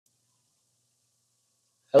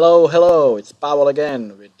Hello, hello, it's Pavel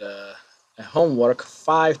again with a homework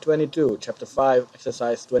 522, chapter 5,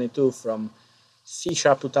 exercise 22 from C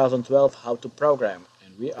Sharp 2012, How to Program.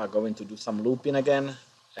 And we are going to do some looping again,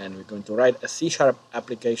 and we're going to write a C Sharp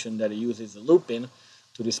application that uses the looping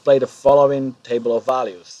to display the following table of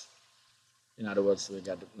values. In other words, we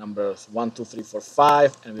got the numbers 1, 2, 3, 4,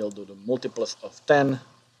 5, and we'll do the multiples of 10,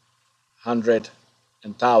 100,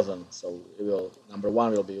 and 1000. So it will, number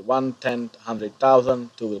 1 will be 1, 10, 100,000,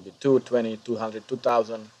 2 will be 2, 20, 200,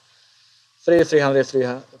 2000, 3, 300,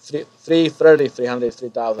 3, 30, 300,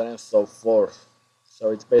 3000, and so forth. So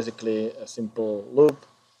it's basically a simple loop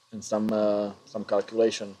and some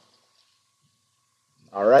calculation.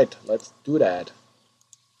 All right, let's do that.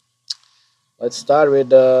 Let's start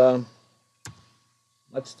with let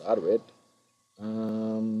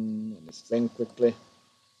me think quickly.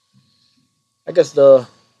 I guess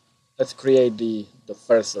let's create the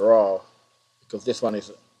first row, because this one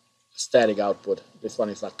is static output. This one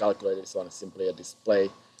is not calculated. This one is simply a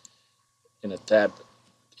display in a tab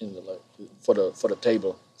in the for the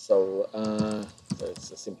table. So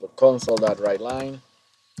it's a simple console.writeLine.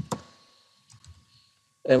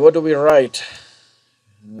 And what do we write?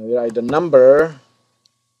 We write the number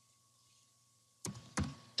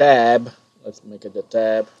tab. Let's make it the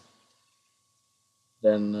tab.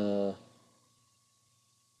 Then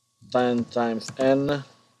 10 times n,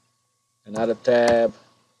 another tab,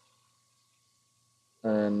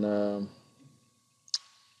 and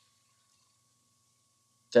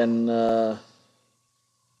 10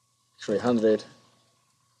 actually 100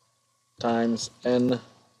 times n,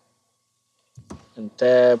 and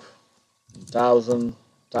tab, 1000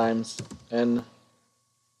 times n,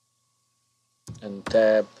 and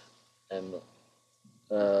tab, and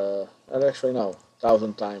actually no,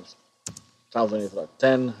 1000 times 1000 is like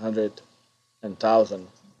 10, 100, and 1000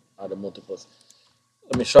 are the multiples.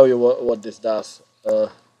 Let me show you what this does,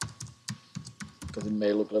 because it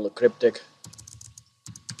may look a little cryptic.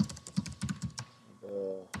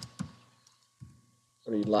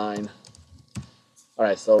 Read line. All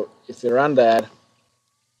right, so if you run that,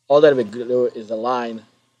 all that we do is a line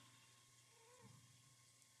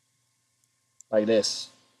like this.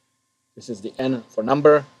 This is the n for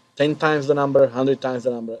number, 10 times the number, 100 times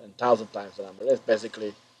the number, and 1000 times the number. That's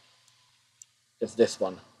basically, it's this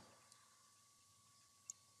one.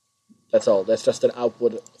 That's all. That's just an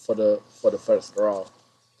output for the first row.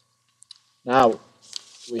 Now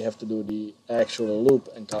we have to do the actual loop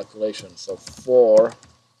and calculation. So for,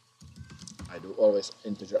 I do always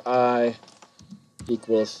integer I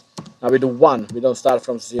equals. Now we do 1. We don't start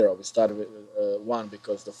from 0. We start with 1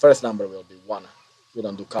 because the first number will be 1. We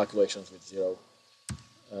don't do calculations with 0.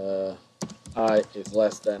 I is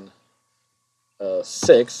less than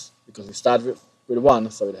 6 because we start with 1,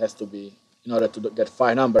 so it has to be, in order to get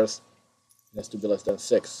 5 numbers, it has to be less than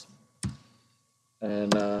 6.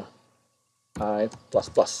 And I plus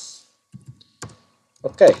plus.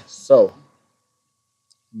 Okay, so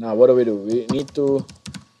now what do? We need to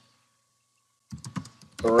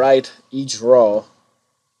write each row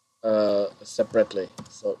separately.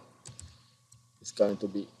 So it's going to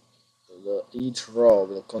be each row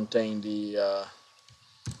will contain the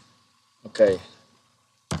okay,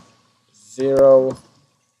 0.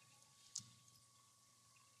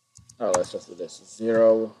 Oh, let's just do this,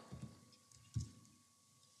 0,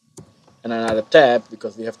 and another tab,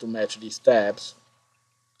 because we have to match these tabs.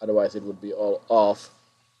 Otherwise, it would be all off.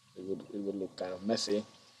 It would look kind of messy.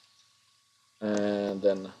 And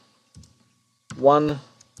then 1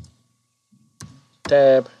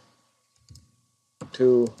 tab,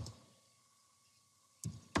 2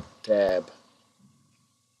 tab,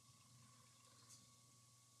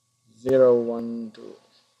 0, 1, 2.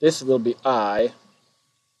 This will be I.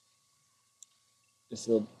 This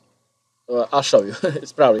will. I'll show you.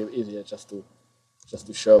 It's probably easier just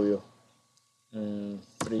to show you.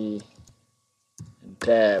 3 and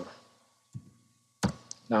tab.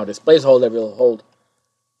 Now this placeholder will hold.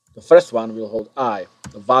 The first one will hold I,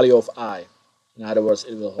 the value of I. In other words,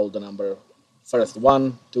 it will hold the number first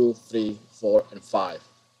 1, 2, 3, 4, and 5,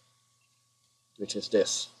 which is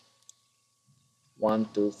this. 1,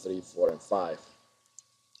 2, 3, 4, and 5.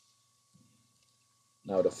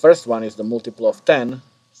 Now the first one is the multiple of 10,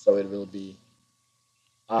 so it will be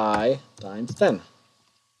I times 10.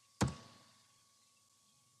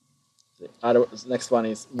 The next one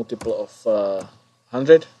is multiple of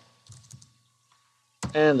 100,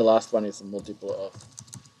 and the last one is a multiple of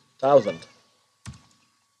 1000.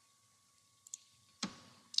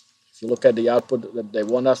 If you look at the output that they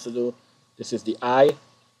want us to do, this is the I.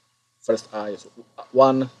 First I is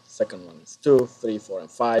 1, second one is 2, 3, 4, and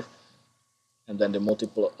 5, and then the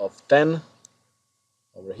multiple of 10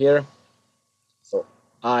 over here. So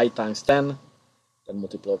I times 10, then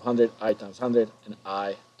multiple of 100, I times 100, and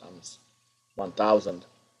I times 1000.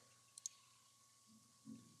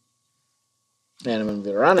 And when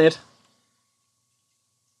we run it,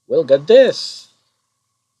 we'll get this.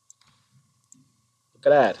 Look at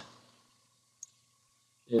that.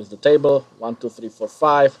 Here's the table, 1, 2, 3, 4,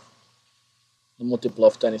 5. The multiple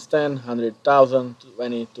of 10 is 10, 100,000,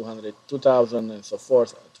 20, 200, 2,000, and so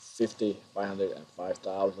forth, 50, 500, and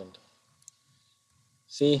 5,000.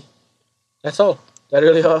 See? That's all. That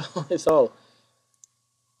really all is all.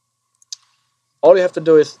 All you have to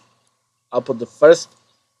do is output the first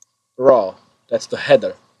row. That's the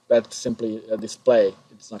header. That's simply a display.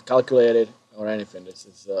 It's not calculated or anything. This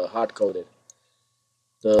is hard coded.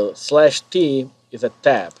 The slash T is a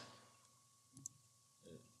tab.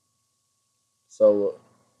 So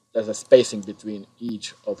there's a spacing between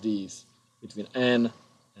each of these, between n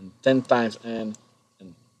and 10 times n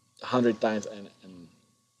and 100 times n and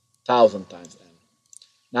 1,000 times n.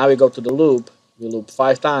 Now we go to the loop. We loop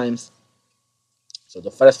 5 times. So the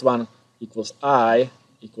first one equals I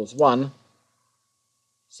equals 1.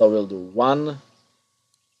 So we'll do 1,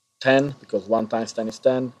 10, because 1 times 10 is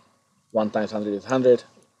 10. 1 times 100 is 100.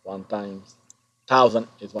 1 times 1,000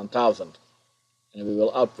 is 1,000. And we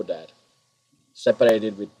will output that.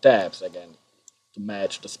 Separated with tabs again to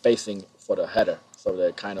match the spacing for the header. So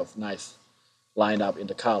they're kind of nice lined up in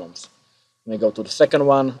the columns. When we go to the second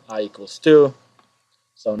one, I equals 2.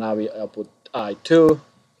 So now we output I2.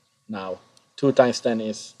 Now 2 times 10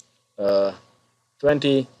 is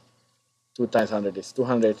 20. 2 times 100 is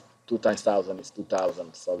 200. 2 times 1,000 is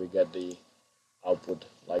 2,000. So we get the output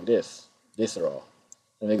like this row.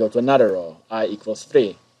 Then we go to another row, I equals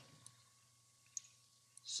 3.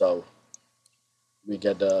 So we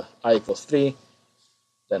get the I equals 3,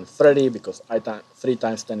 then 30, because 3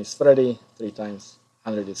 times 10 is 30, 3 times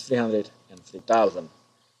 100 is 300, and 3,000.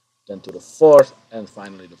 Then to the fourth, and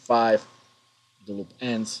finally the 5. The loop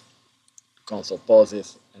ends, the console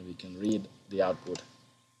pauses, and we can read the output.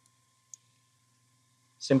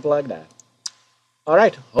 Simple like that. All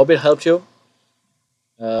right, hope it helped you.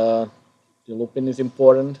 The looping is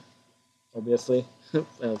important, obviously.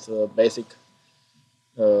 It's a basic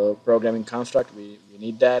programming construct. We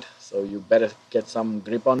need that, so you better get some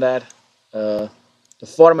grip on that. The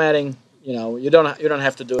formatting, you don't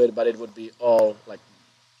have to do it, but it would be all like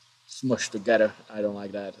smushed together. I don't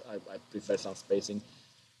like that. I prefer some spacing.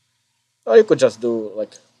 Or you could just do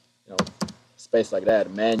like space like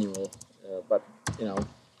that, manual. But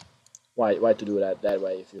why to do that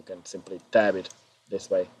way if you can simply tab it this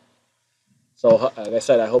way? So like I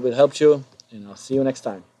said, I hope it helped you, and I'll see you next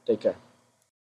time. Take care.